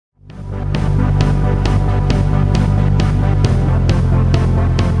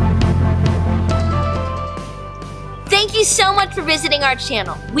you so much for visiting our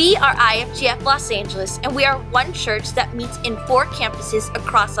channel. We are IFGF Los Angeles, and we are one church that meets in 4 campuses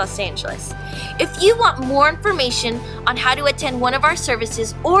across Los Angeles. If you want more information on how to attend one of our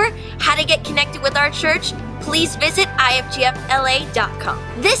services or how to get connected with our church, please visit ifgfla.com.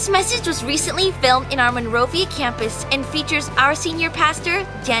 This message was recently filmed in our Monrovia campus and features our senior pastor,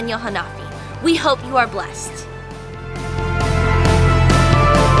 Daniel Hanafi. We hope you are blessed.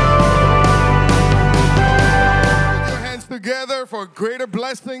 Together for greater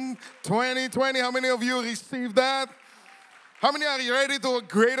blessing 2020. How many of you received that? How many are ready to a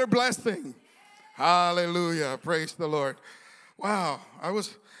greater blessing? Hallelujah. Praise the Lord. Wow.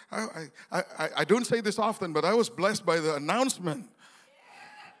 I don't say this often, but I was blessed by the announcement.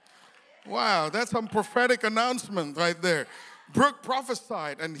 Wow, that's some prophetic announcement right there. Brooke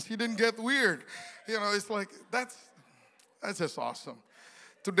prophesied and she didn't get weird. You know, it's like, that's just awesome.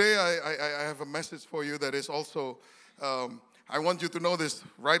 Today I have a message for you that is also I want you to know this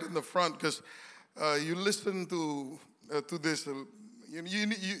right in the front, because you listen to this.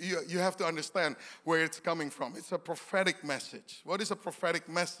 You have to understand where it's coming from. It's a prophetic message. What is a prophetic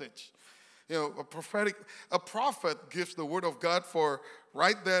message? You know, a prophet gives the word of God for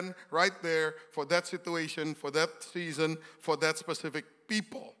right then, right there, for that situation, for that season, for that specific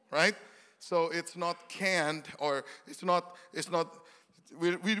people, right? So it's not canned, or it's not.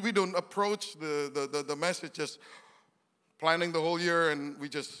 We don't approach the message just planning the whole year, and we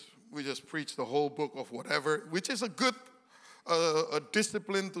just preach the whole book of whatever, which is a good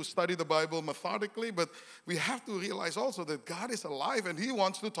discipline to study the Bible methodically, but we have to realize also that God is alive and He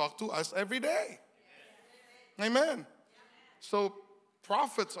wants to talk to us every day. Amen. So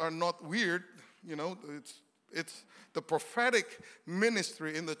prophets are not weird, you know. It's the prophetic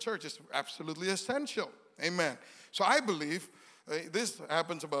ministry in the church is absolutely essential. Amen. So I believe this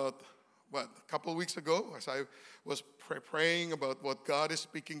happens about a couple of weeks ago, as I was praying about what God is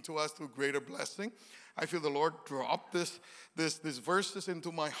speaking to us through greater blessing. I feel the Lord dropped these verses into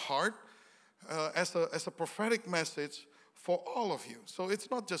my heart as a prophetic message for all of you. So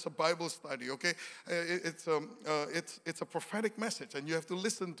it's not just a Bible study, okay? It's a prophetic message, and you have to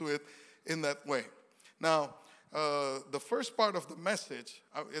listen to it in that way. Now, the first part of the message,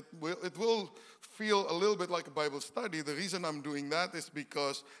 it will feel a little bit like a Bible study. The reason I'm doing that is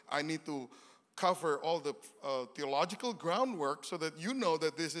because I need to cover all the theological groundwork so that you know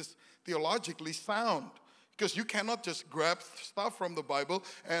that this is theologically sound. Because you cannot just grab stuff from the Bible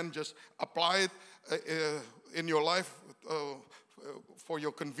and just apply it in your life for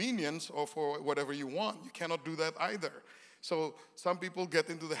your convenience or for whatever you want. You cannot do that either. So some people get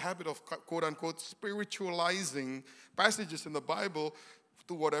into the habit of, quote-unquote, spiritualizing passages in the Bible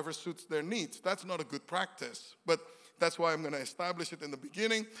to whatever suits their needs. That's not a good practice. But that's why I'm going to establish it in the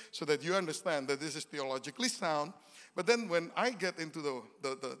beginning so that you understand that this is theologically sound. But then when I get into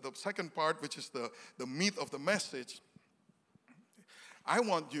the second part, which is the meat of the message, I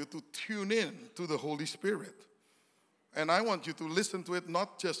want you to tune in to the Holy Spirit. And I want you to listen to it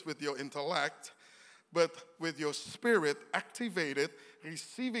not just with your intellect, but with your spirit activated,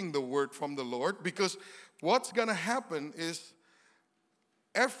 receiving the word from the Lord. Because what's going to happen is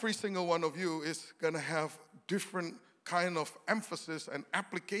every single one of you is going to have different kind of emphasis and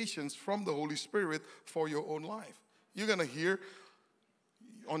applications from the Holy Spirit for your own life. You're going to hear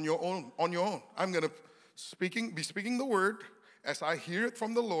on your own. I'm going to be speaking the word as I hear it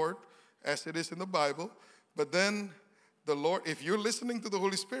from the Lord, as it is in the Bible. But then the Lord, if you're listening to the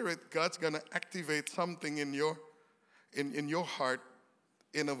Holy Spirit, God's going to activate something in your heart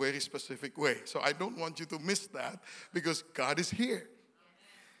in a very specific way. So I don't want you to miss that, because God is here.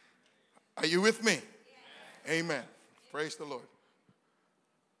 Are you with me? Amen. Praise the Lord.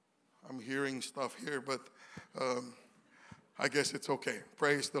 I'm hearing stuff here, but I guess it's okay.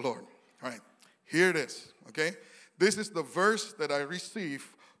 Praise the Lord. All right. Here it is. Okay. This is the verse that I received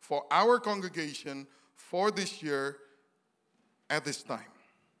for our congregation for this year at this time.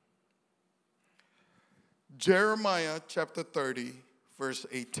 Jeremiah chapter 30, verse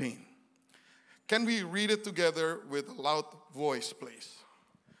 18. Can we read it together with a loud voice, please?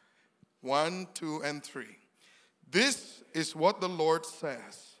 1, 2, and 3. This is what the Lord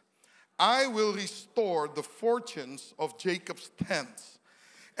says. I will restore the fortunes of Jacob's tents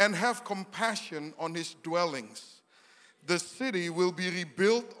and have compassion on his dwellings. The city will be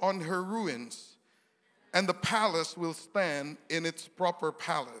rebuilt on her ruins, and the palace will stand in its proper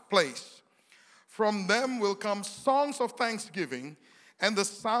place. From them will come songs of thanksgiving and the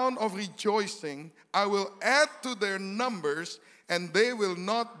sound of rejoicing. I will add to their numbers, and they will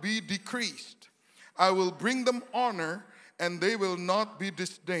not be decreased. I will bring them honor, and they will not be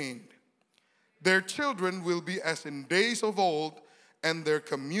disdained. Their children will be as in days of old, and their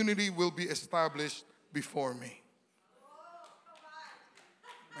community will be established before me.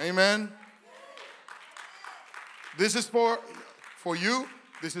 Amen. This is for you.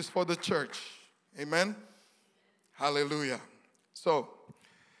 This is for the church. Amen. Hallelujah. So,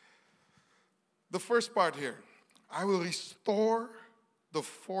 the first part here, I will restore the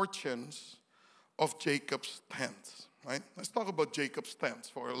fortunes of Jacob's tents. Right? Let's talk about Jacob's tents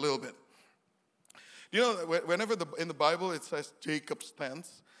for a little bit. You know, whenever in the Bible it says Jacob's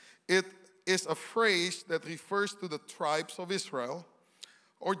tents, it is a phrase that refers to the tribes of Israel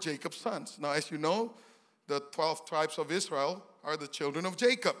or Jacob's sons. Now, as you know, the 12 tribes of Israel are the children of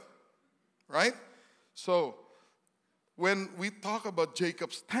Jacob, right? So, when we talk about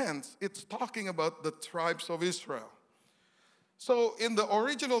Jacob's tents, it's talking about the tribes of Israel. So, in the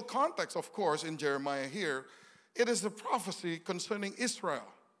original context, of course, in Jeremiah here, it is a prophecy concerning Israel.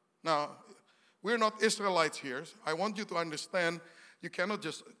 Now, we're not Israelites here. I want you to understand you cannot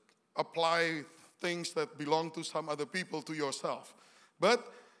just apply things that belong to some other people to yourself.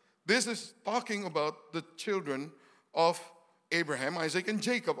 But this is talking about the children of Abraham, Isaac, and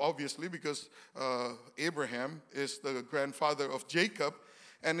Jacob, obviously, because Abraham is the grandfather of Jacob,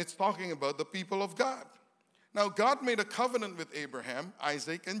 and it's talking about the people of God. Now, God made a covenant with Abraham,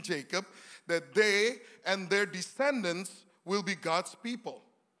 Isaac, and Jacob that they and their descendants will be God's people.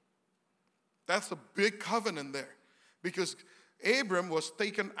 That's a big covenant there, because Abram was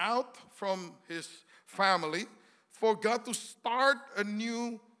taken out from his family for God to start a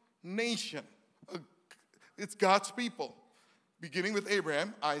new nation. It's God's people, beginning with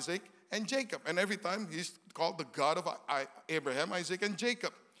Abraham, Isaac, and Jacob. And every time he's called the God of Abraham, Isaac, and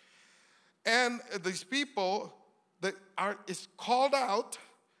Jacob. And these people that is called out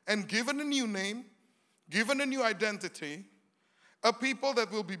and given a new name, given a new identity, a people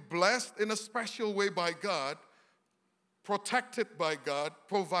that will be blessed in a special way by God, protected by God,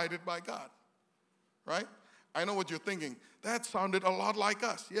 provided by God. Right? I know what you're thinking. That sounded a lot like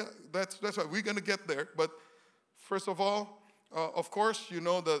us. Yeah, that's right. We're going to get there. But first of all, of course, you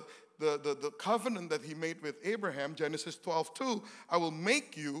know the covenant that he made with Abraham, Genesis 12:2, I will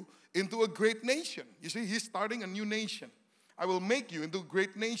make you into a great nation. You see, he's starting a new nation. I will make you into a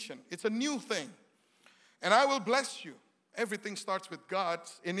great nation. It's a new thing. And I will bless you. Everything starts with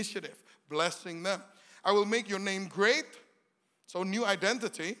God's initiative, blessing them. I will make your name great, so new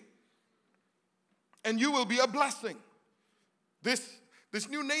identity, and you will be a blessing. This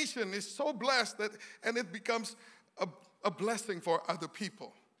new nation is so blessed and it becomes a blessing for other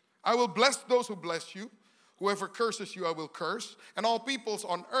people. I will bless those who bless you. Whoever curses you, I will curse. And all peoples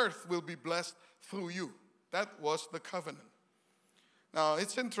on earth will be blessed through you. That was the covenant. Now,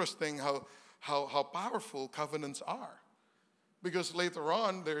 it's interesting how powerful covenants are. Because later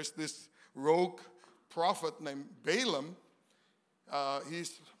on, there's this rogue prophet named Balaam.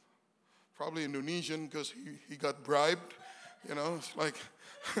 He's probably Indonesian because he got bribed. You know, it's like,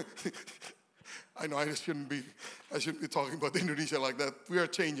 I know I shouldn't be talking about Indonesia like that. We are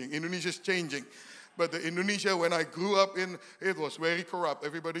changing. Indonesia's changing. But the Indonesia, when I grew up in, it was very corrupt.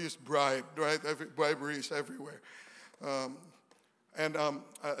 Everybody is bribed, right? Bribery is everywhere.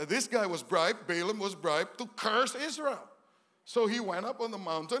 This guy was bribed, Balaam was bribed to curse Israel. So he went up on the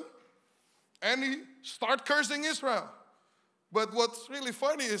mountain and he started cursing Israel. But what's really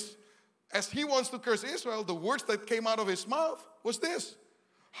funny is, as he wants to curse Israel, the words that came out of his mouth was this: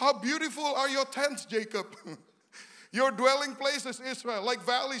 how beautiful are your tents, Jacob. Your dwelling places, Israel, like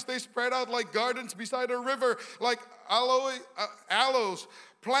valleys, they spread out like gardens beside a river, like aloes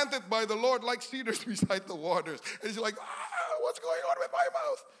planted by the Lord, like cedars beside the waters. And he's like, what's going on with my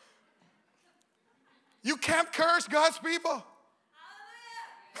mouth? You can't curse God's people.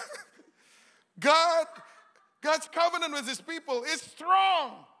 God's covenant with his people is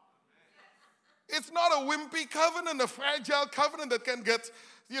strong. It's not a wimpy covenant, a fragile covenant that can get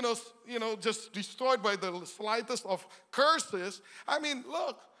just destroyed by the slightest of curses. I mean,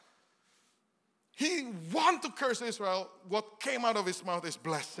 look, he wanted to curse Israel. What came out of his mouth is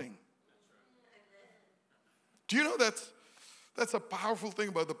blessing. Do you know that's a powerful thing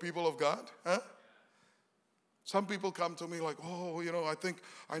about the people of God? Huh? Some people come to me like, I think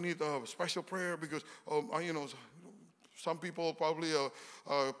I need a special prayer because, some people probably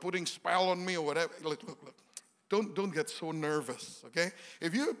are putting spell on me or whatever. Look. Don't get so nervous, okay?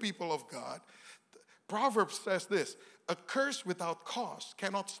 If you're a people of God, Proverbs says this: a curse without cause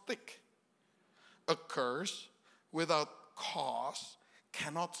cannot stick. A curse without cause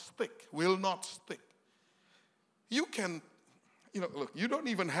cannot stick, will not stick. You can, look, you don't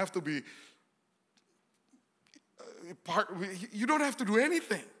even have to be you don't have to do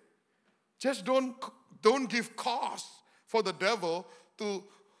anything. Just don't give cause for the devil to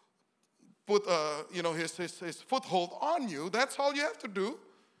put his foothold on you. That's all you have to do.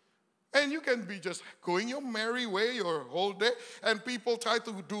 And you can be just going your merry way your whole day, and people try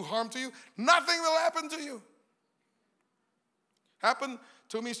to do harm to you. Nothing will happen to you. Happened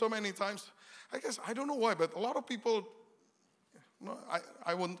to me so many times. I guess, I don't know why, but a lot of people, no,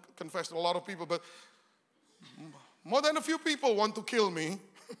 I won't confess to a lot of people, but more than a few people want to kill me,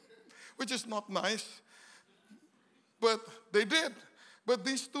 which is not nice. But they did. But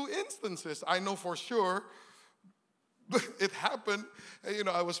these two instances, I know for sure, it happened.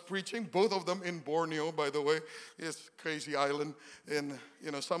 I was preaching, both of them in Borneo, by the way. It's crazy island. And,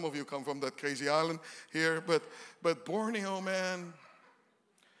 some of you come from that crazy island here. But Borneo, man,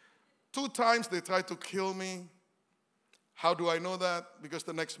 2 times they tried to kill me. How do I know that? Because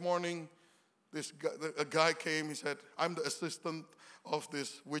the next morning, a guy came. He said, I'm the assistant of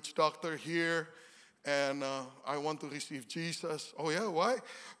this witch doctor here, and I want to receive Jesus. Oh, yeah, why?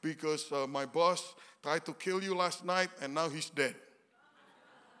 Because my boss tried to kill you last night, and now he's dead.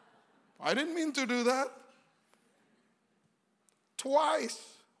 I didn't mean to do that. Twice.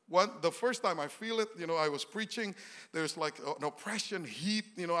 The first time I feel it, I was preaching. There's like an oppression, heat.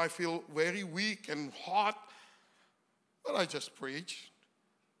 I feel very weak and hot. But I just preached.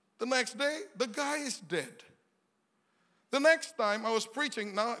 The next day, the guy is dead. The next time I was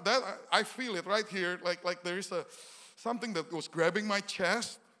preaching, now that I feel it right here, like there is something that was grabbing my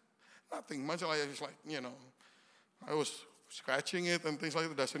chest. Nothing much. I just I was scratching it and things like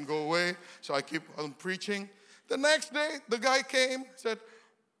that. It doesn't go away. So I keep on preaching. The next day, the guy came, said,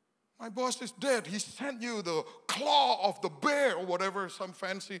 my boss is dead. He sent you the claw of the bear or whatever, some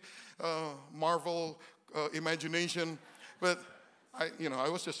fancy Marvel imagination. But I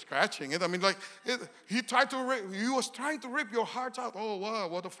was just scratching it. I mean, he was trying to rip your hearts out. Oh, wow,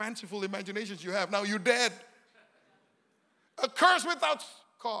 what a fanciful imaginations you have. Now you're dead. A curse without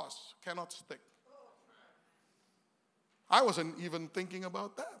cause cannot stick. I wasn't even thinking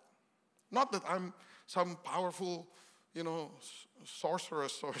about that. Not that I'm some powerful,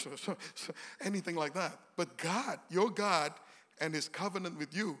 sorceress or anything like that. But God, your God, and his covenant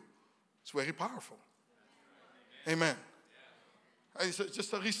with you is very powerful. Amen.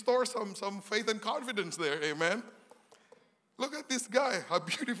 Just to restore some faith and confidence there. Amen. Look at this guy. How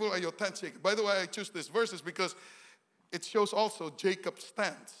beautiful are your tents, Jacob. By the way, I choose these verses because it shows also Jacob's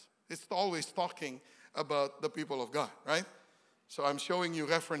stance. It's always talking about the people of God, right? So I'm showing you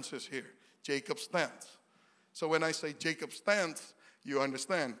references here. Jacob's stance. So when I say Jacob's stance, you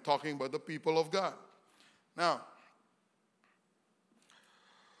understand, talking about the people of God. Now,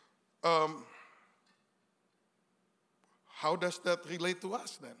 how does that relate to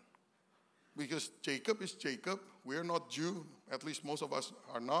us then? Because Jacob is Jacob. We're not Jew. At least most of us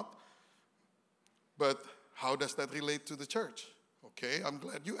are not. But how does that relate to the church? Okay, I'm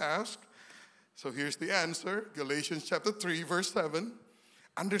glad you asked. So here's the answer. Galatians chapter 3, verse 7.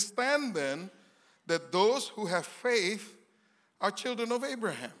 Understand then that those who have faith are children of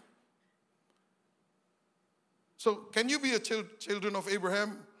Abraham. So can you be a children of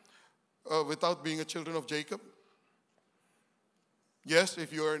Abraham without being a children of Jacob? Yes,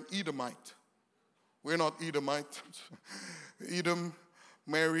 if you're an Edomite. We're not Edomites. Edom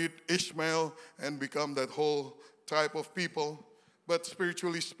married Ishmael and become that whole type of people. But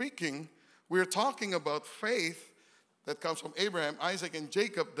spiritually speaking, we're talking about faith that comes from Abraham, Isaac, and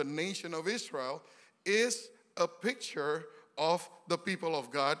Jacob. The nation of Israel is a picture of the people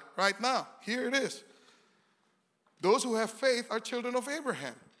of God right now. Here it is. Those who have faith are children of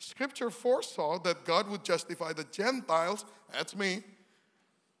Abraham. Scripture foresaw that God would justify the Gentiles, that's me,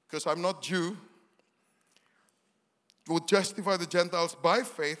 because I'm not Jew, would justify the Gentiles by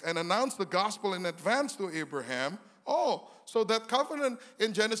faith and announce the gospel in advance to Abraham. Oh, so that covenant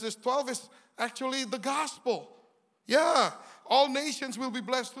in Genesis 12 is actually the gospel. Yeah, all nations will be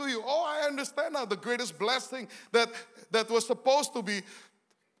blessed through you. Oh, I understand now. The greatest blessing that was supposed to be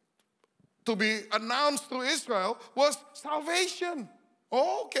announced through Israel was salvation.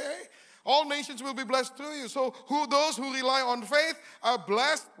 Oh, okay. All nations will be blessed through you. So those who rely on faith are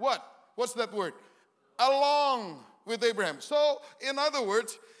blessed, what? What's that word? Along with Abraham. So, in other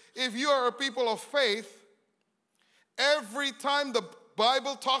words, if you are a people of faith, every time the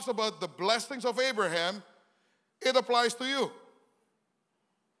Bible talks about the blessings of Abraham, it applies to you.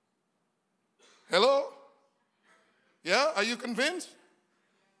 Hello? Yeah, are you convinced?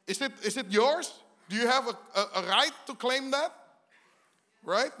 Is it yours? Do you have a right to claim that?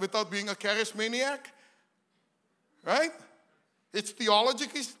 Right? Without being a charismaniac? Right? It's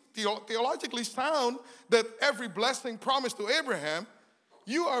theologically sound that every blessing promised to Abraham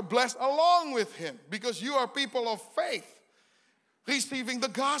you are blessed along with him because you are people of faith, receiving the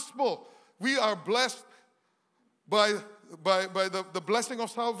gospel. We are blessed by the blessing of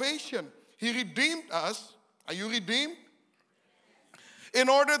salvation. He redeemed us. Are you redeemed? In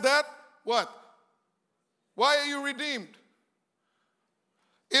order that, what? Why are you redeemed?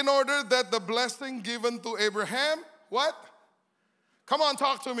 In order that the blessing given to Abraham, what? Come on,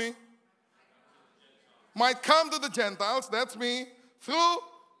 talk to me. Might come to the Gentiles, that's me, through,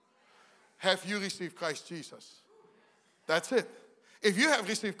 have you received Christ Jesus? That's it. If you have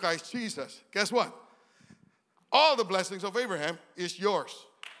received Christ Jesus, guess what? All the blessings of Abraham is yours.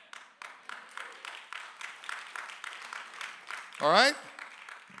 All right?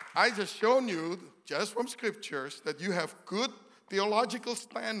 I just shown you, just from scriptures, that you have good theological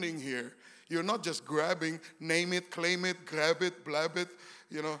standing here. You're not just grabbing, name it, claim it, grab it, blab it,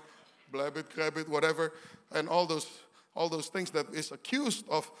 blab it, grab it, whatever, and all those things that is accused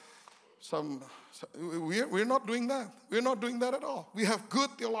of some. We're not doing that. We're not doing that at all. We have good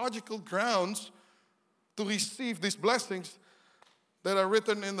theological grounds to receive these blessings that are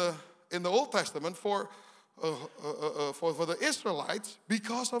written in the Old Testament for the Israelites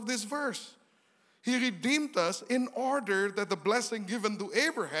because of this verse. He redeemed us in order that the blessing given to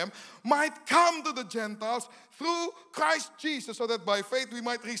Abraham might come to the Gentiles through Christ Jesus, so that by faith we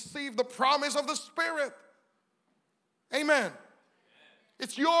might receive the promise of the Spirit. Amen.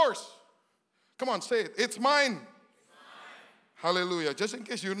 It's yours. Come on, say it. It's mine. Hallelujah. Just in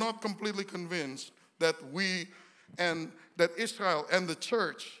case you're not completely convinced that that Israel and the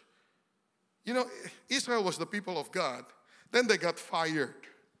church, Israel was the people of God. Then they got fired.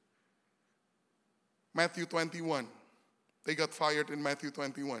 Matthew 21. They got fired in Matthew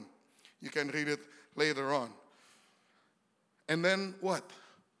 21. You can read it later on. And then what?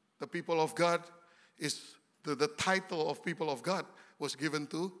 The people of God is, the title of people of God was given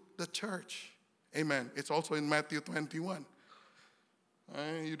to the church. Amen. It's also in Matthew 21.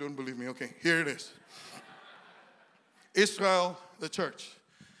 You don't believe me? Okay, here it is. Israel, the church.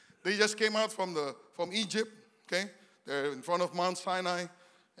 They just came out from Egypt, okay? They're in front of Mount Sinai,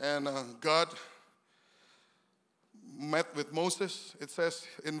 and God met with Moses. It says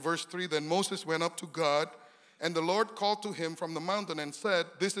in verse 3, then Moses went up to God, and the Lord called to him from the mountain and said,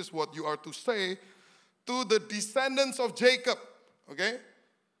 this is what you are to say to the descendants of Jacob, okay?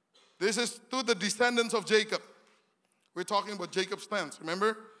 This is to the descendants of Jacob. We're talking about Jacob's stance,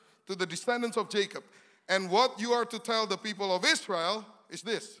 remember? To the descendants of Jacob. And what you are to tell the people of Israel is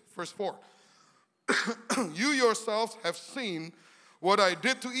this, verse 4. You yourselves have seen what I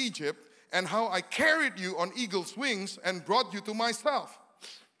did to Egypt and how I carried you on eagle's wings and brought you to myself.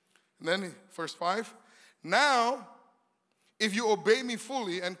 And then verse 5. Now, if you obey me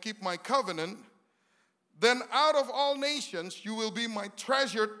fully and keep my covenant, then out of all nations you will be my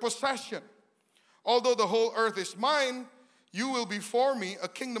treasured possession. Although the whole earth is mine, you will be for me a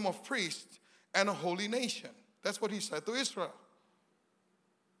kingdom of priests and a holy nation. That's what he said to Israel.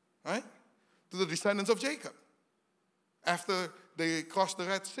 Right? To the descendants of Jacob. After they crossed the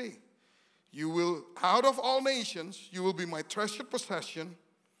Red Sea. You will, out of all nations, you will be my treasured possession.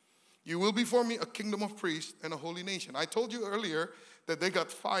 You will be for me a kingdom of priests and a holy nation. I told you earlier that they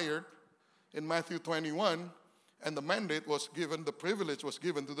got fired in Matthew 21, and the mandate was given, the privilege was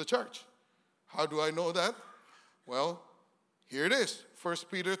given to the church. How do I know that? Well, here it is, 1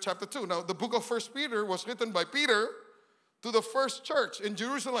 Peter chapter 2. Now, the book of 1 Peter was written by Peter to the first church in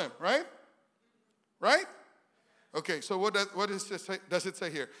Jerusalem, right? Right? Okay, so what does it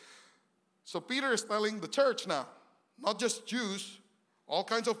say here? So Peter is telling the church now, not just Jews, all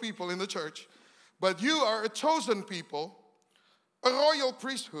kinds of people in the church, but you are a chosen people, a royal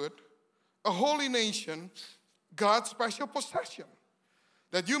priesthood, a holy nation, God's special possession,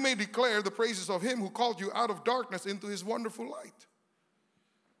 that you may declare the praises of him who called you out of darkness into his wonderful light.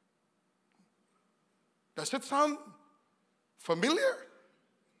 Does it sound familiar?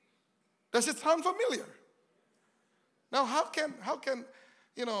 Does it sound familiar? Now, how can,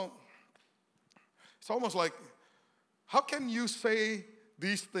 it's almost like, how can you say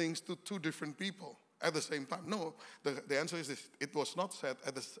these things to two different people at the same time? No, the answer is this. It was not said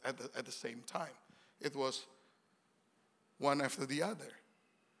at the same time. It was one after the other.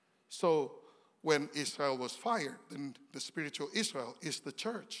 So when Israel was fired, then the spiritual Israel is the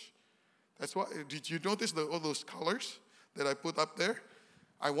church. That's why, did you notice all those colors that I put up there?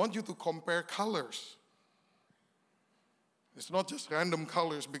 I want you to compare colors. It's not just random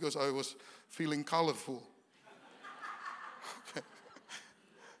colors because I was feeling colorful. Okay.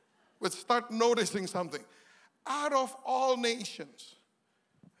 But start noticing something. Out of all nations,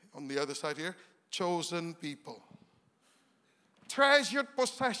 on the other side here, chosen people. treasured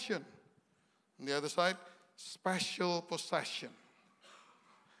possession. On the other side, special possession.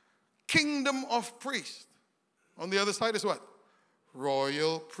 Kingdom of priests. On the other side is what?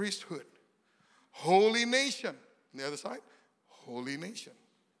 Royal priesthood. Holy nation. On the other side, holy nation.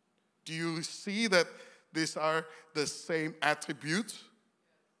 Do you see that these are the same attributes?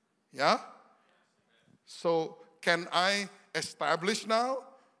 Yeah? So can I establish now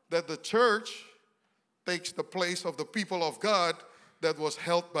that the church takes the place of the people of God that was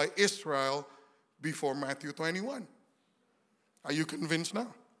held by Israel before Matthew 21? Are you convinced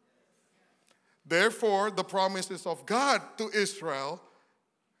now? Therefore, the promises of God to Israel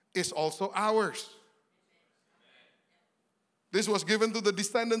is also ours. This was given to the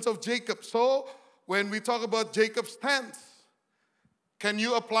descendants of Jacob. So, when we talk about Jacob's tents, can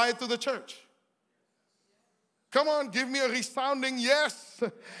you apply it to the church? Come on, give me a resounding yes.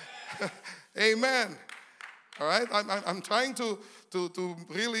 Amen. All right, I'm trying to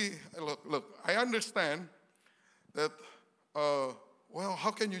really, look, I understand that, well,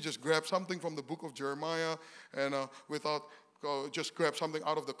 how can you just grab something from the book of Jeremiah and without just grab something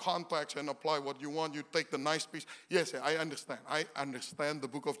out of the context and apply what you want? You take the nice piece. Yes, I understand. I understand the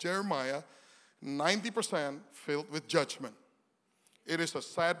book of Jeremiah, 90% filled with judgment. It is a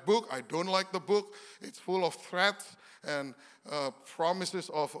sad book. I don't like the book. It's full of threats and promises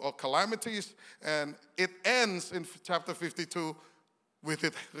of calamities. And it ends in chapter 52 with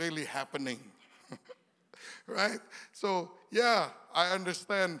it really happening. Right? So, yeah, I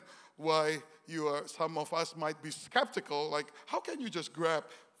understand why some of us might be skeptical. Like, how can you just grab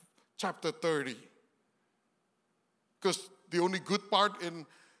chapter 30? Because the only good part in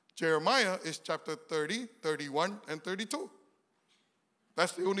Jeremiah is chapter 30, 31, and 32.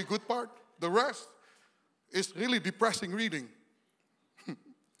 That's the only good part. The rest is really depressing reading.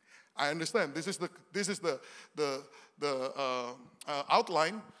 I understand. This is the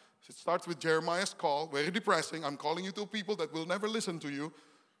outline. It starts with Jeremiah's call, very depressing. I'm calling you to people that will never listen to you.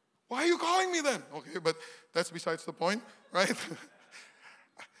 Why are you calling me then? Okay, but that's besides the point, right?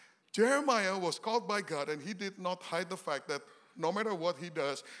 Jeremiah was called by God, and he did not hide the fact that no matter what he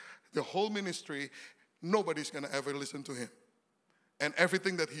does, the whole ministry, nobody's going to ever listen to him. And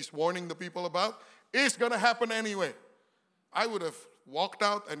everything that he's warning the people about is going to happen anyway. I would have walked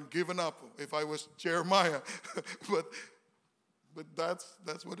out and given up if I was Jeremiah. but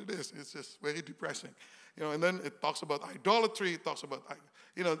that's what it is. It's just very depressing. And then it talks about idolatry. It talks about,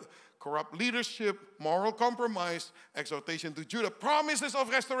 corrupt leadership, moral compromise, exhortation to Judah, promises of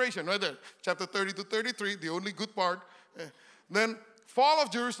restoration, right there. Chapter 30 to 33, the only good part. Then fall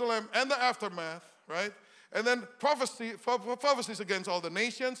of Jerusalem and the aftermath, right? And then prophecies against all the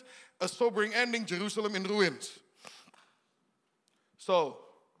nations, a sobering ending, Jerusalem in ruins. So,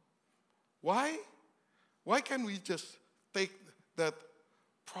 why can't we just take that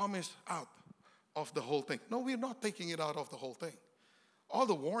promise out of the whole thing? No, we're not taking it out of the whole thing. All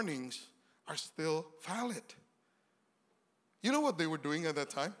the warnings are still valid. You know what they were doing at that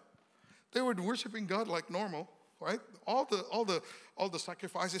time? They were worshiping God like normal, right? All the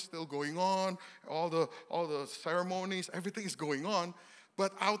sacrifices still going on, all the ceremonies, everything is going on.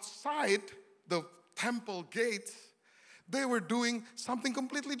 But outside the temple gates, they were doing something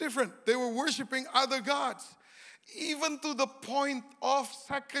completely different. They were worshiping other gods, even to the point of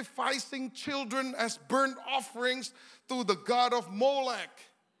sacrificing children as burnt offerings to the god of Molech.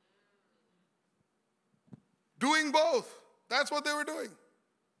 Doing both. That's what they were doing.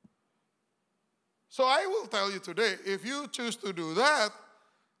 So I will tell you today, if you choose to do that,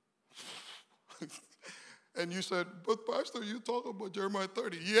 and you said, but Pastor, you talk about Jeremiah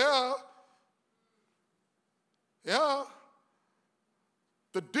 30. Yeah.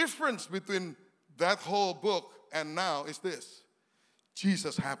 The difference between that whole book and now is this: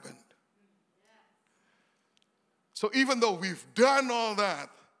 Jesus happened. So even though we've done all that,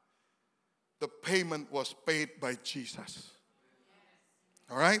 the payment was paid by Jesus.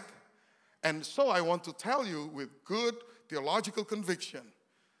 All right? And so I want to tell you with good theological conviction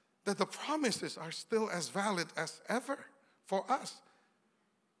that the promises are still as valid as ever for us.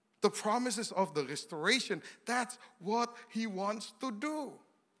 The promises of the restoration, that's what he wants to do.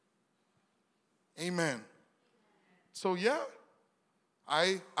 Amen. So yeah,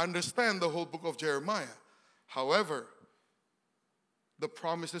 I understand the whole book of Jeremiah. However, the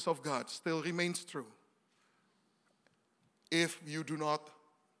promises of God still remains true if you do not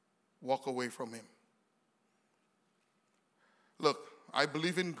walk away from him. Look, I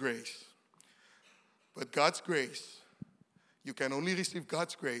believe in grace, but God's grace, you can only receive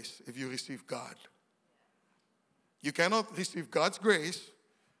God's grace if you receive God. You cannot receive God's grace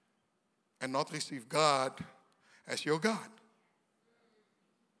and not receive God as your God.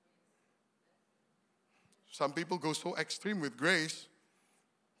 Some people go so extreme with grace.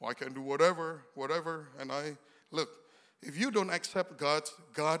 Well, I can do whatever, and look, if you don't accept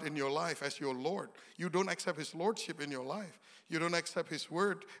God in your life as your Lord, you don't accept His Lordship in your life, you don't accept His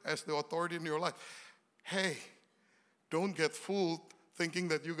word as the authority in your life, hey, don't get fooled thinking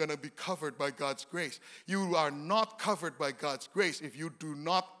that you're going to be covered by God's grace. You are not covered by God's grace if you do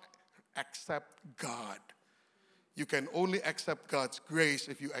not accept God. You can only accept God's grace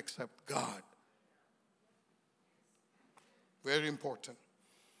if you accept God. Very important.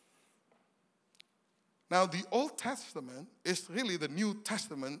 Now, the Old Testament is really the New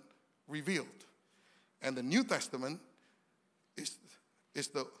Testament revealed. And the New Testament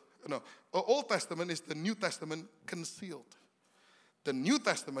the Old Testament is the New Testament concealed. The New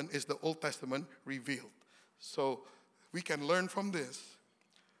Testament is the Old Testament revealed. So we can learn from this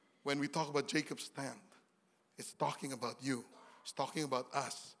when we talk about Jacob's stand. It's talking about you. It's talking about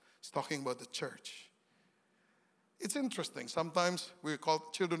us. It's talking about the church. It's interesting. Sometimes we're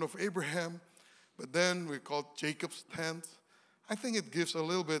called children of Abraham, but then we're called Jacob's tent. I think it gives a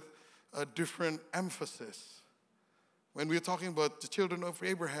little bit a different emphasis. When we're talking about the children of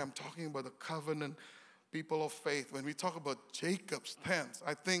Abraham, talking about the covenant people of faith, when we talk about Jacob's tent,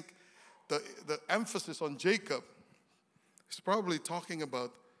 I think the emphasis on Jacob is probably talking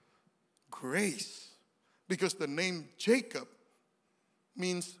about grace. Because the name Jacob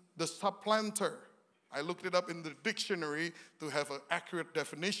means the supplanter. I looked it up in the dictionary to have an accurate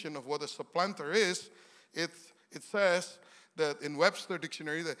definition of what a supplanter is. It says that in Webster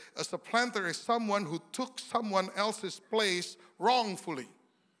Dictionary that a supplanter is someone who took someone else's place wrongfully.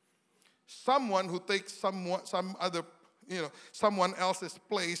 Someone who takes someone else's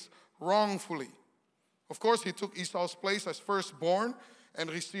place wrongfully. Of course, he took Esau's place as firstborn and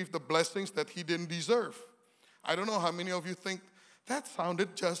received the blessings that he didn't deserve. I don't know how many of you think that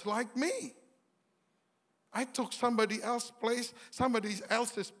sounded just like me. I took somebody else's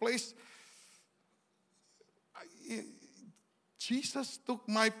place. Jesus took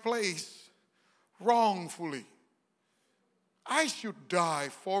my place wrongfully. I should die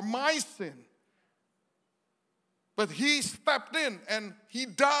for my sin. But he stepped in and he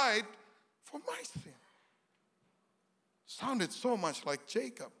died for my sin. Sounded so much like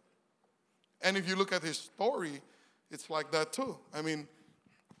Jacob. And if you look at his story, it's like that too. I mean,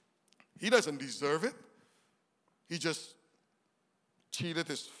 he doesn't deserve it. He just cheated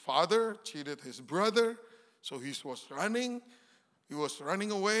his father, cheated his brother. So he was running. He was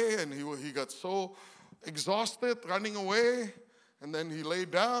running away, and he got so exhausted running away. And then he lay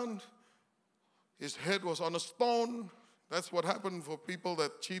down. His head was on a stone. That's what happened for people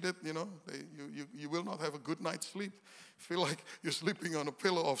that cheated, you will not have a good night's sleep. Feel like you're sleeping on a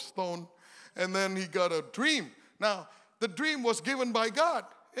pillow of stone. And then he got a dream. Now, the dream was given by God.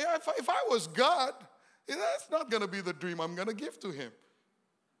 If I was God, that's not going to be the dream I'm going to give to him.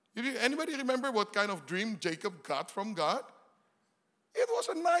 Anybody remember what kind of dream Jacob got from God? It was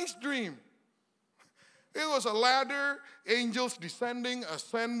a nice dream. It was a ladder, angels descending,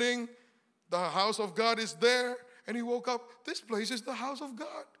 ascending. The house of God is there. And he woke up, this place is the house of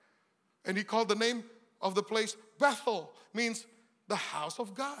God. And he called the name of the place Bethel, means the house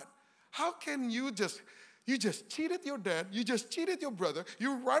of God. How can you just cheated your dad, you just cheated your brother,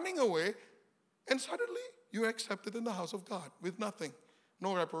 you're running away, and suddenly you're accepted in the house of God with nothing.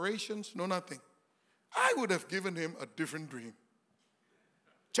 No reparations, no nothing. I would have given him a different dream.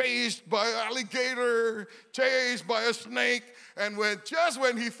 Chased by an alligator, chased by a snake, and just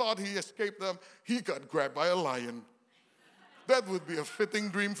when he thought he escaped them, he got grabbed by a lion. That would be a fitting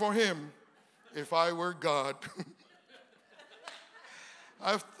dream for him if I were God.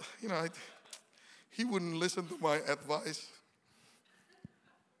 He wouldn't listen to my advice.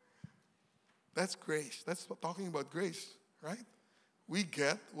 That's grace. That's talking about grace, right? We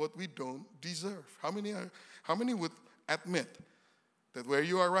get what we don't deserve. How many would admit that where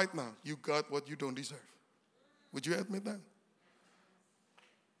you are right now, you got what you don't deserve? Would you admit that?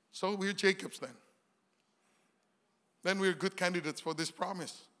 So we're Jacob's then. Then we're good candidates for this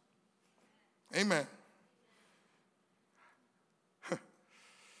promise. Amen.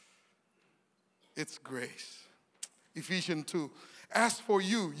 It's grace. Ephesians 2. As for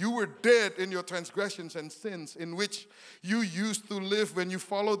you, you were dead in your transgressions and sins, in which you used to live when you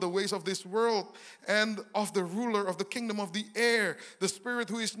followed the ways of this world and of the ruler of the kingdom of the air, the spirit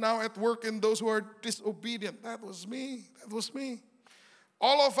who is now at work in those who are disobedient. That was me. That was me.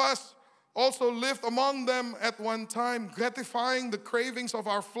 All of us also lived among them at one time, gratifying the cravings of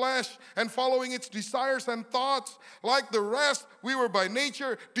our flesh and following its desires and thoughts. Like the rest, we were by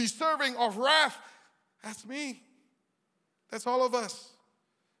nature deserving of wrath. That's me. That's all of us.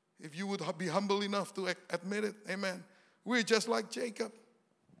 If you would be humble enough to admit it, amen. We're just like Jacob.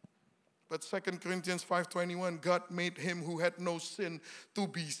 But 2 Corinthians 5:21, God made him who had no sin to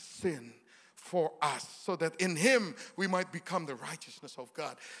be sin for us, so that in him we might become the righteousness of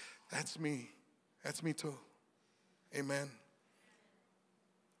God. That's me. That's me too. Amen.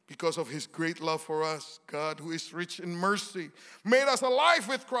 Because of his great love for us, God, who is rich in mercy, made us alive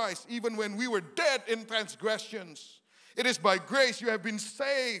with Christ, even when we were dead in transgressions. It is by grace you have been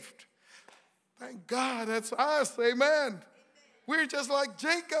saved. Thank God, that's us. Amen. We're just like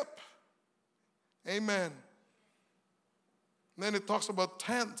Jacob. Amen. And then it talks about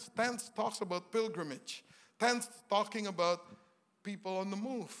tents. Tents talks about pilgrimage. Tents talking about people on the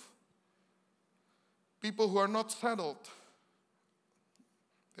move. People who are not settled.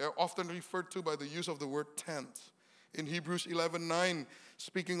 They are often referred to by the use of the word tent. In Hebrews 11:9,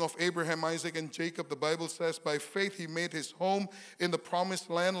 speaking of Abraham, Isaac, and Jacob, the Bible says, by faith he made his home in the promised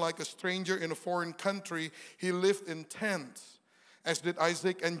land like a stranger in a foreign country. He lived in tents, as did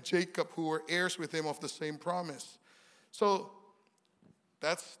Isaac and Jacob, who were heirs with him of the same promise. So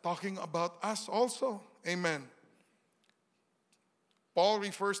that's talking about us also. Amen. Paul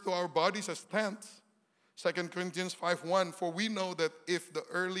refers to our bodies as tents. 2 Corinthians 5:1, for we know that if the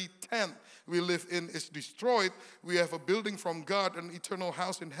earthly tent we live in is destroyed, we have a building from God, an eternal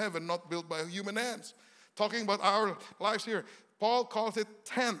house in heaven, not built by human hands. Talking about our lives here, Paul calls it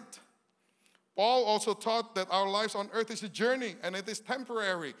tent. Paul also taught that our lives on earth is a journey and it is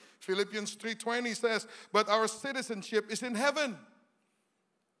temporary. Philippians 3:20 says, but our citizenship is in heaven.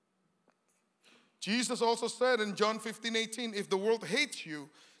 Jesus also said in John 15:18, if the world hates you,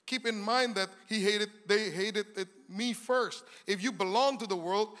 keep in mind that they hated me first. If you belong to the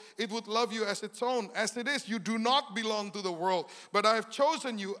world, it would love you as its own. As it is, you do not belong to the world, but I have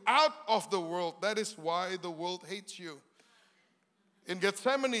chosen you out of the world. That is why the world hates you. In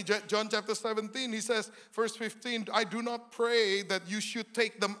Gethsemane, John chapter 17, he says, verse 15, I do not pray that you should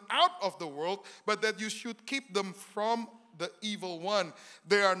take them out of the world, but that you should keep them from the evil one.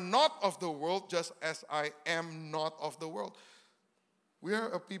 They are not of the world, just as I am not of the world. We are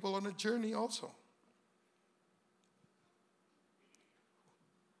a people on a journey also.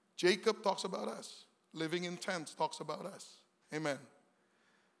 Jacob talks about us. Living in tents talks about us. Amen.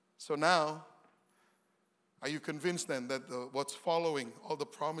 So now, are you convinced then that what's following, all the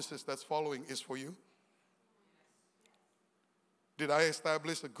promises that's following is for you? Did I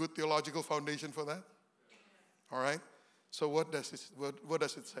establish a good theological foundation for that? All right. So what does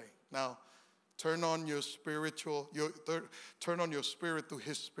it say? Now, turn on your spirit to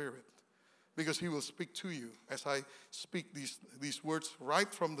his spirit, because he will speak to you as I speak these words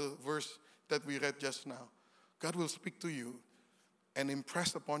right from the verse that we read just now. God will speak to you and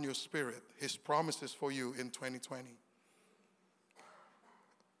impress upon your spirit his promises for you in 2020.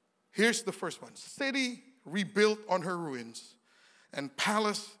 Here's the first one. City rebuilt on her ruins, and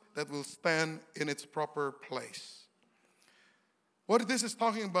palace that will stand in its proper place. What this is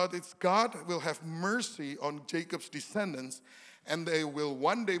talking about is God will have mercy on Jacob's descendants, and they will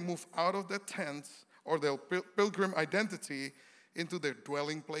one day move out of their tents or their pilgrim identity into their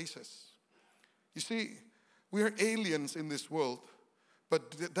dwelling places. You see, we are aliens in this world,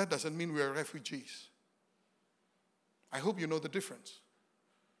 but that doesn't mean we are refugees. I hope you know the difference.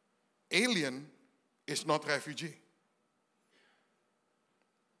 Alien is not refugee.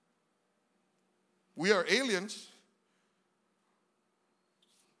 We are aliens,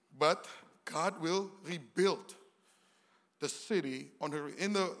 but God will rebuild the city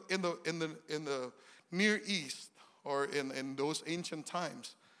in the Near East, or in those ancient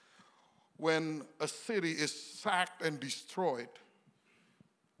times. When a city is sacked and destroyed,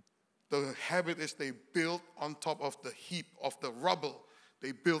 the habit is they build on top of the heap of the rubble.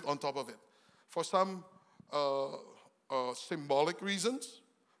 They build on top of it. For some symbolic reasons,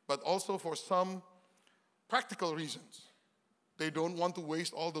 but also for some practical reasons. They don't want to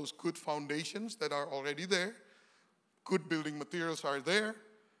waste all those good foundations that are already there. Good building materials are there.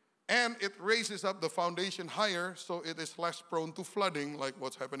 And it raises up the foundation higher, so it is less prone to flooding, like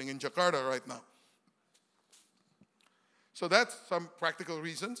what's happening in Jakarta right now. So that's some practical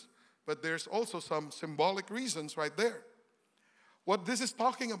reasons, but there's also some symbolic reasons right there. What this is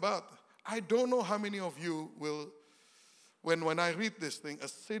talking about, I don't know how many of you will, when I read this thing, a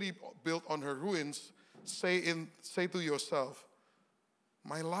city built on her ruins, say to yourself,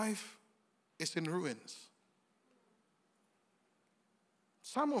 my life is in ruins.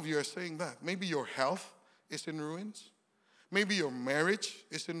 Some of you are saying that. Maybe your health is in ruins. Maybe your marriage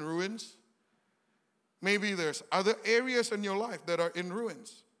is in ruins. Maybe there's other areas in your life that are in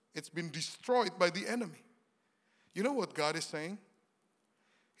ruins. It's been destroyed by the enemy. You know what God is saying?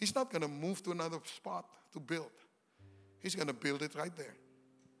 He's not going to move to another spot to build. He's going to build it right there.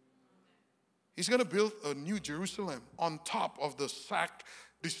 He's going to build a new Jerusalem on top of the sacked,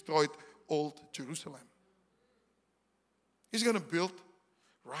 destroyed old Jerusalem. He's going to build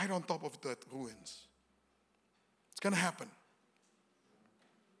right on top of that ruins. It's going to happen.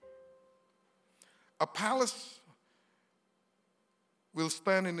 A palace will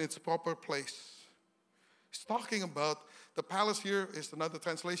stand in its proper place. He's talking about, the palace here is another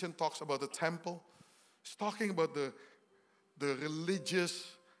translation, talks about the temple. He's talking about the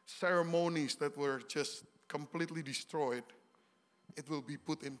religious ceremonies that were just completely destroyed. It will be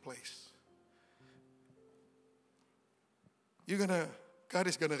put in place. God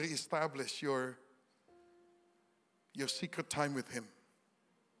is going to reestablish your secret time with Him.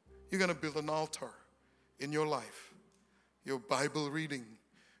 You're going to build an altar in your life, your Bible reading,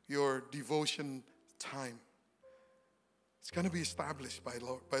 your devotion time. It's going to be established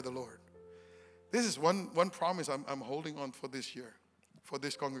by the Lord. This is one promise I'm holding on for this year, for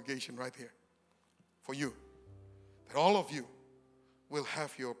this congregation right here, for you, that all of you will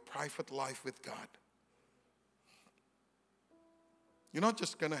have your private life with God. You're not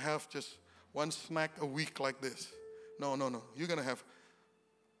just going to have just one snack a week like this. No. You're going to have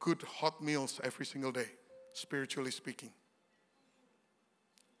good hot meals every single day, spiritually speaking.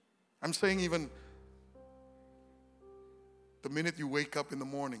 I'm saying even the minute you wake up in the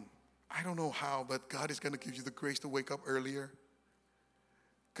morning, I don't know how, but God is going to give you the grace to wake up earlier.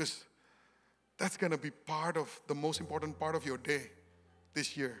 Because that's going to be part of the most important part of your day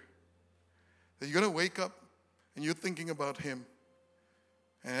this year. That you're going to wake up and you're thinking about Him.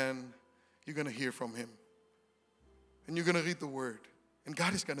 And you're going to hear from Him. And you're going to read the Word. And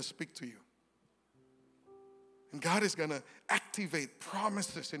God is going to speak to you. And God is going to activate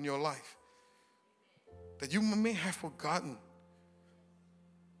promises in your life that you may have forgotten.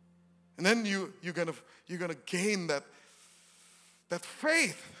 And then you're going to gain that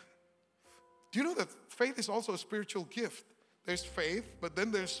faith. Do you know that faith is also a spiritual gift? There's faith, but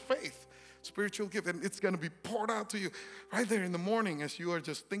then there's faith. Spiritual gift, and it's going to be poured out to you right there in the morning as you are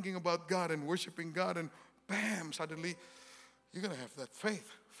just thinking about God and worshiping God, and bam, suddenly you're going to have that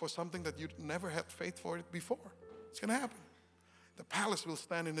faith for something that you never had faith for it before. It's going to happen. The palace will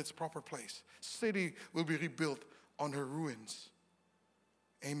stand in its proper place. City will be rebuilt on her ruins.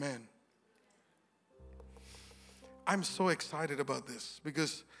 Amen. I'm so excited about this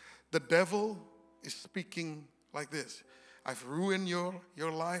because the devil is speaking like this. I've ruined your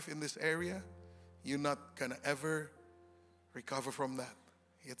life in this area. You're not going to ever recover from that.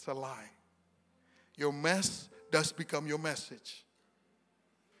 It's a lie. Your mess does become your message.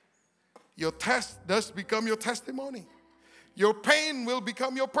 Your test does become your testimony. Your pain will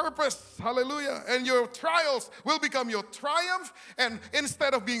become your purpose. Hallelujah. And your trials will become your triumph. And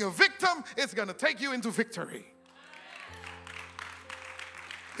instead of being a victim, it's going to take you into victory.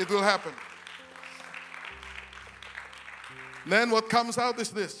 It will happen. Then what comes out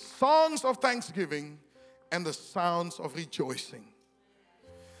is this: songs of thanksgiving and the sounds of rejoicing.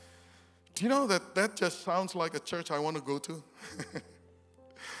 Do you know that just sounds like a church I want to go to?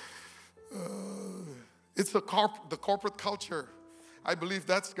 It's the corporate culture. I believe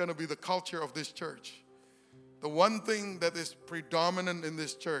that's going to be the culture of this church. The one thing that is predominant in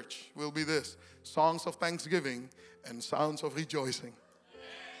this church will be this: songs of thanksgiving and sounds of rejoicing.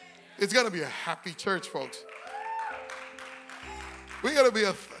 It's going to be a happy church, folks. We're going to be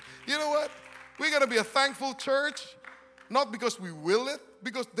you know what? We're going to be a thankful church, not because we will it,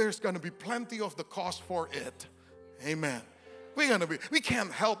 because there's going to be plenty of the cost for it. Amen. We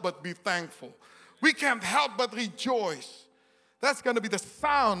can't help but be thankful. We can't help but rejoice. That's going to be the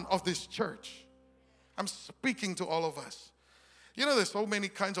sound of this church. I'm speaking to all of us. You know, there's so many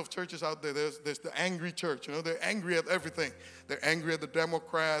kinds of churches out there. There's the angry church. You know, they're angry at everything. They're angry at the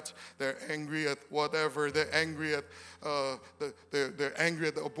Democrats. They're angry at whatever. They're angry at they're angry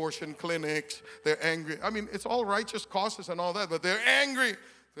at the abortion clinics. They're angry. I mean, it's all righteous causes and all that, but they're angry.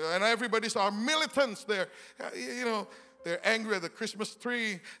 And everybody's our militants. They're angry at the Christmas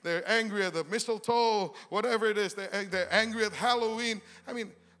tree. They're angry at the mistletoe, whatever it is. They're angry at Halloween. I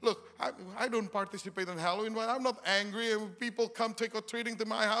mean, look, I don't participate in Halloween, but I'm not angry. When people come trick-or-treating to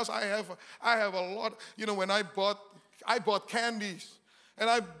my house, I have a lot. You know, when I bought candies, and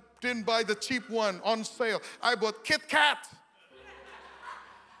I didn't buy the cheap one on sale. I bought Kit Kat.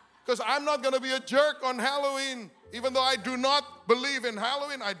 Because I'm not going to be a jerk on Halloween. Even though I do not believe in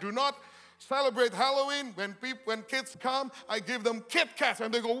Halloween, I do not celebrate Halloween. When kids come, I give them Kit Kats,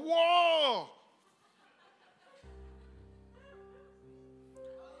 and they go, whoa!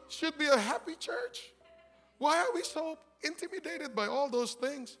 Should be a happy church. Why are we so intimidated by all those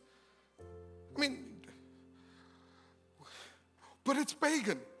things. I mean, but it's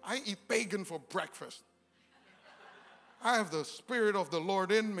pagan. I eat pagan for breakfast. I have the Spirit of the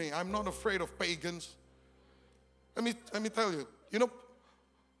Lord in me. I'm not afraid of pagans. Let me tell you,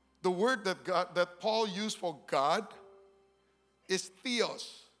 the word that Paul used for God is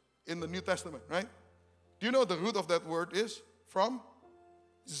theos in the New Testament, right? Do you know the root of that word is from?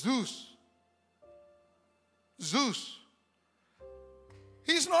 Zeus. Zeus.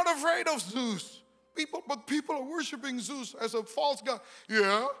 He's not afraid of Zeus. But people are worshiping Zeus as a false god.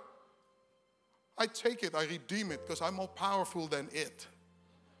 Yeah. I take it, I redeem it, because I'm more powerful than it.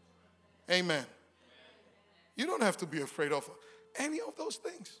 Amen. You don't have to be afraid of any of those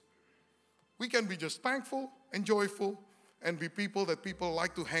things. We can be just thankful and joyful and be people that people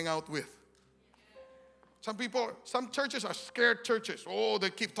like to hang out with. Some churches are scared churches. Oh,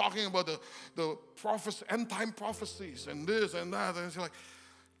 they keep talking about the end-time prophecies and this and that. And it's like,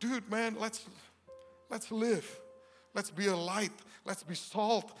 dude, man, let's live. Let's be a light. Let's be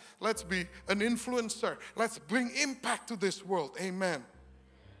salt. Let's be an influencer. Let's bring impact to this world. Amen.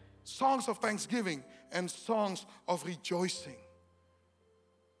 Songs of thanksgiving and songs of rejoicing.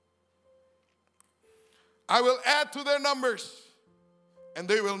 I will add to their numbers, and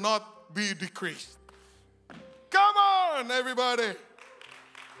they will not be decreased. Come on, everybody.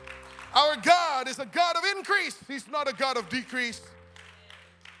 Our God is a God of increase. He's not a God of decrease.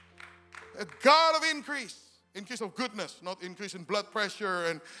 A God of increase. Increase of goodness, not increase in blood pressure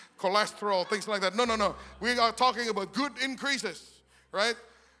and cholesterol, things like that. No. We are talking about good increases, right?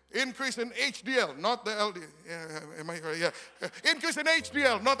 Increase in HDL, not the LDL. Yeah, am I right? Yeah. Increase in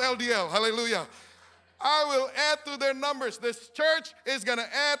HDL, not LDL. Hallelujah. I will add to their numbers. This church is going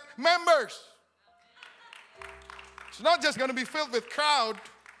to add members. It's not just going to be filled with crowd.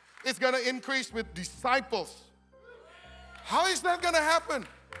 It's going to increase with disciples. How is that going to happen?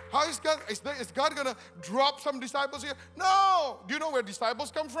 How is God going to drop some disciples here? No. Do you know where disciples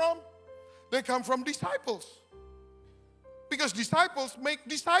come from? They come from disciples. Because disciples make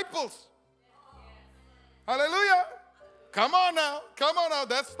disciples. Hallelujah. Come on now. Come on now.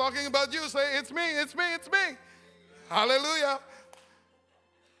 That's talking about you. Say, it's me, it's me, it's me. Hallelujah.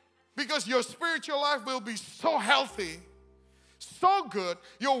 Because your spiritual life will be so healthy, so good.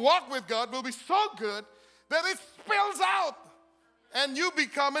 Your walk with God will be so good that it spills out. And you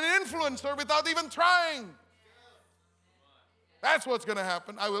become an influencer without even trying. That's what's going to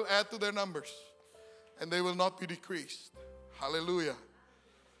happen. I will add to their numbers, and they will not be decreased. Hallelujah.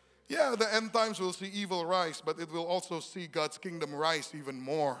 Yeah, the end times will see evil rise, but it will also see God's kingdom rise even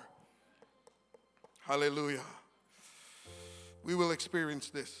more. Hallelujah. We will experience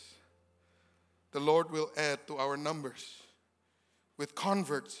this. The Lord will add to our numbers with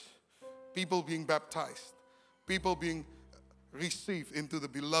converts, people being baptized, people being received into the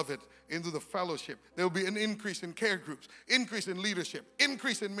beloved, into the fellowship. There will be an increase in care groups, increase in leadership,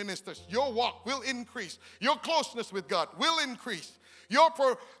 increase in ministers. Your walk will increase. Your closeness with God will increase. Your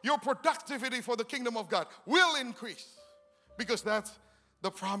productivity for the kingdom of God will increase. Because that's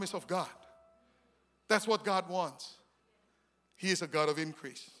the promise of God. That's what God wants. He is a God of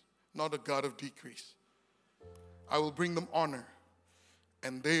increase, not a God of decrease. I will bring them honor,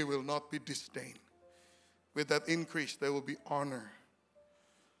 and they will not be disdained. With that increase, there will be honor.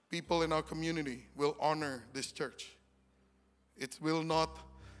 People in our community will honor this church. It will not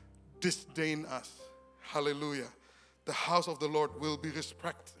disdain us. Hallelujah. The house of the Lord will be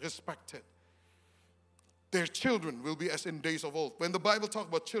respected. Their children will be as in days of old. When the Bible talks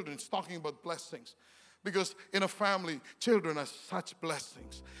about children, it's talking about blessings. Because in a family, children are such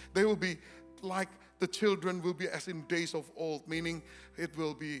blessings. They will be like the children will be as in days of old, meaning it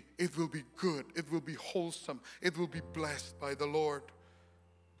will be good, it will be wholesome, it will be blessed by the Lord.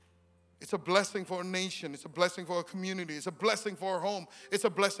 It's a blessing for a nation, it's a blessing for a community, it's a blessing for a home, it's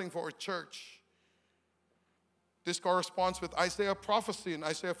a blessing for a church. This corresponds with Isaiah prophecy in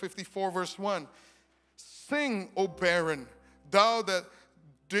Isaiah 54 verse 1. Sing, O barren, thou that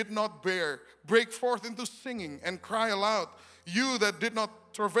did not bear, break forth into singing and cry aloud. You that did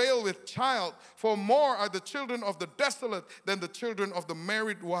not travail with child, for more are the children of the desolate than the children of the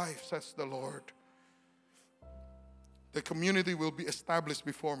married wife, says the Lord. The community will be established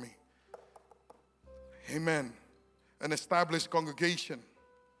before me. Amen. An established congregation.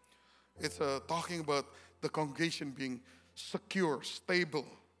 It's talking about the congregation being secure, stable,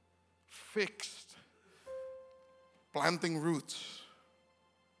 fixed, planting roots.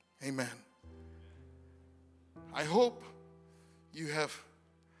 Amen. I hope you have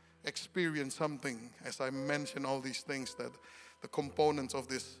experienced something as I mention all these things, that the components of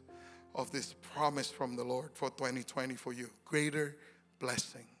this of this promise from the Lord for 2020 for you. Greater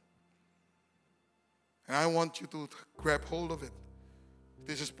blessing. And I want you to grab hold of it.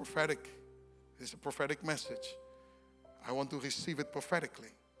 This is prophetic. This is a prophetic message. I want to receive it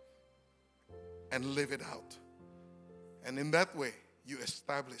prophetically and live it out. And in that way, you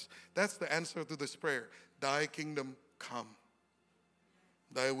establish. That's the answer to this prayer. Thy kingdom come.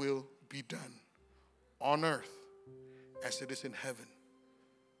 Thy will be done on earth as it is in heaven.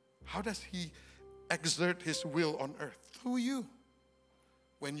 How does He exert His will on earth? Through you.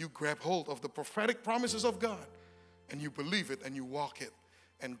 When you grab hold of the prophetic promises of God and you believe it and you walk it,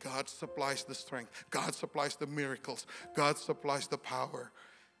 and God supplies the strength, God supplies the miracles, God supplies the power,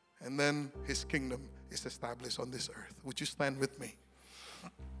 and then His kingdom is established on this earth. Would you stand with me?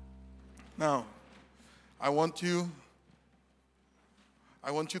 Now, I want you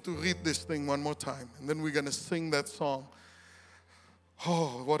to read this thing one more time, and then we're going to sing that song.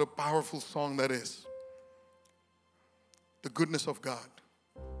 Oh, what a powerful song that is. The goodness of God.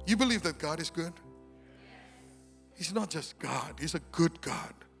 You believe that God is good? He's not just God. He's a good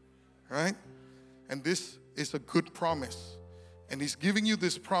God. Right? And this is a good promise. And He's giving you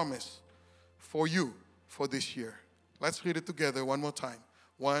this promise for you for this year. Let's read it together one more time.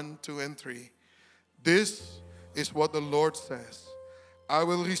 1, 2, and 3. This is what the Lord says. I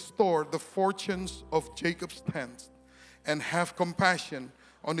will restore the fortunes of Jacob's tents and have compassion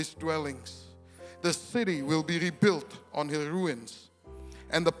on his dwellings. The city will be rebuilt on her ruins,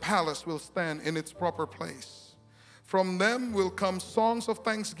 and the palace will stand in its proper place. From them will come songs of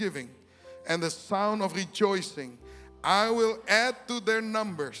thanksgiving and the sound of rejoicing. I will add to their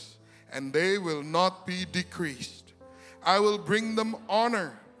numbers, and they will not be decreased. I will bring them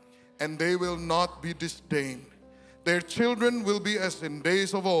honor, and they will not be disdained. Their children will be as in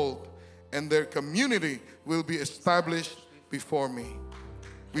days of old, and their community will be established before me.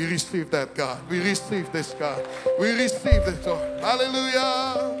 We receive that, God. We receive this, God. We receive this, God.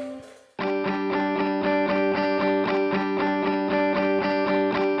 Hallelujah.